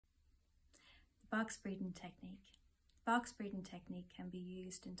Box breathing technique. Box breathing technique can be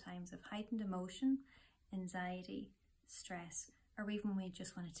used in times of heightened emotion, anxiety, stress, or even when we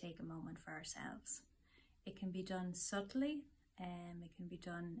just want to take a moment for ourselves. It can be done subtly, it can be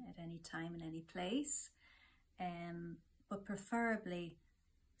done at any time and any place, but preferably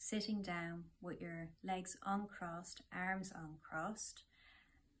sitting down with your legs uncrossed, arms uncrossed,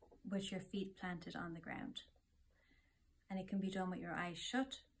 with your feet planted on the ground. And it can be done with your eyes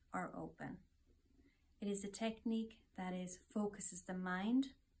shut or open. It is a technique that focuses the mind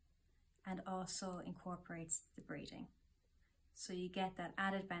and also incorporates the breathing. So you get that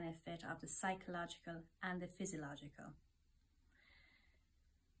added benefit of the psychological and the physiological.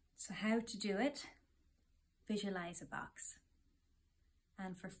 So how to do it? Visualize a box.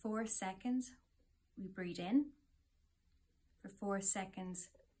 And for 4 seconds, we breathe in. For 4 seconds,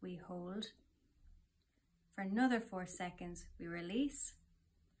 we hold. For another 4 seconds, we release.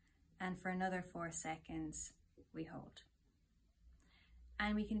 And for another 4 seconds, we hold.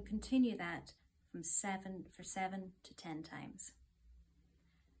 And we can continue that for 7 to 10 times.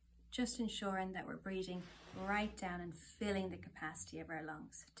 Just ensuring that we're breathing right down and filling the capacity of our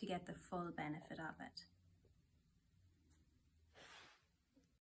lungs to get the full benefit of it.